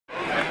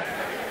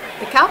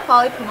The Cal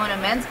Poly Pomona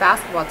men's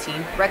basketball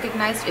team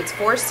recognized its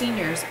 4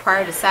 seniors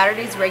prior to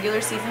Saturday's regular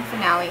season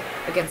finale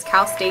against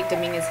Cal State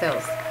Dominguez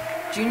Hills.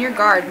 Junior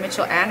guard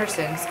Mitchel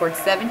Anderson scored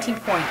 17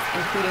 points,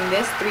 including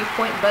this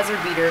 3-point buzzer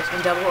beater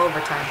in double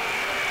overtime.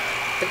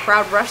 The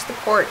crowd rushed the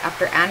court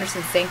after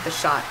Anderson sank the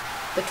shot.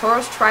 The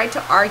Toros tried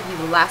to argue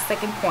the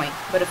last-second point,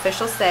 but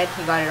officials said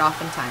he got it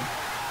off in time.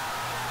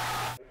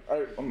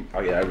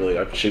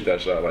 I shoot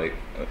that shot like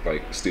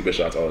stupid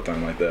shots all the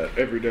time like that.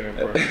 Every day,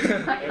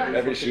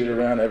 every shoot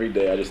around, every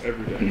day. I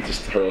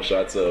just hurl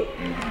shots up.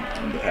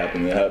 And it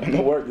happened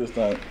to work this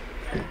time.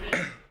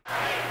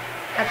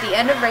 At the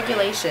end of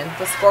regulation,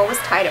 the score was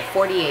tied at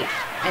 48,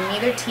 and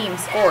neither team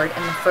scored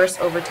in the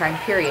first overtime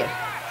period.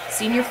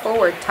 Senior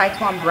forward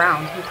Tyquan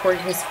Brown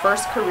recorded his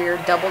first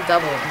career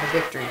double-double in the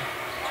victory.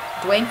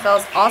 Dwayne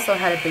Fells also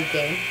had a big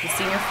game. The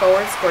senior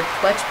forward scored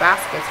clutch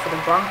baskets for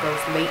the Broncos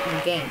late in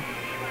the game.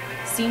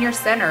 Senior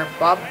center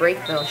Bob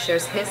Braithville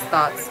shares his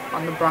thoughts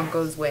on the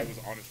Broncos' win.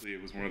 Honestly,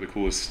 it was one of the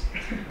coolest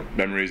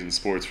memories in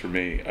sports for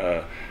me.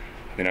 I've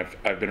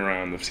been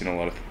around. I've seen a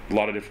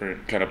lot of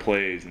different kind of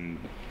plays, and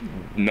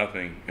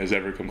nothing has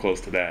ever come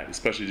close to that.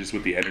 Especially just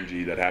with the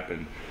energy that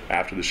happened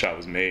after the shot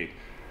was made.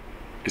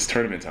 It's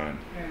tournament time.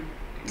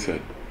 It's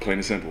plain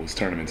and simple. It's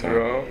tournament time.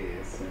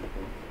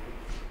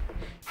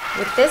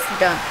 With this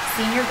dunk,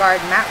 senior guard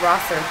Matt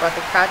Rosser brought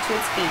the crowd to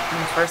its feet in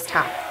the first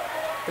half.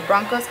 The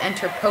Broncos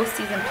enter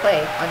postseason play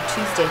on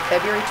Tuesday,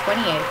 February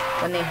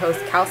 28th, when they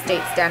host Cal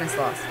State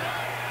Stanislaus.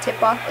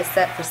 Tip-off is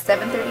set for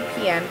 7:30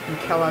 p.m. in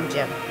Kellogg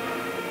Gym.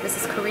 This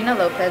is Karina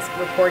Lopez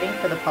reporting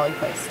for the Poly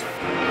Post.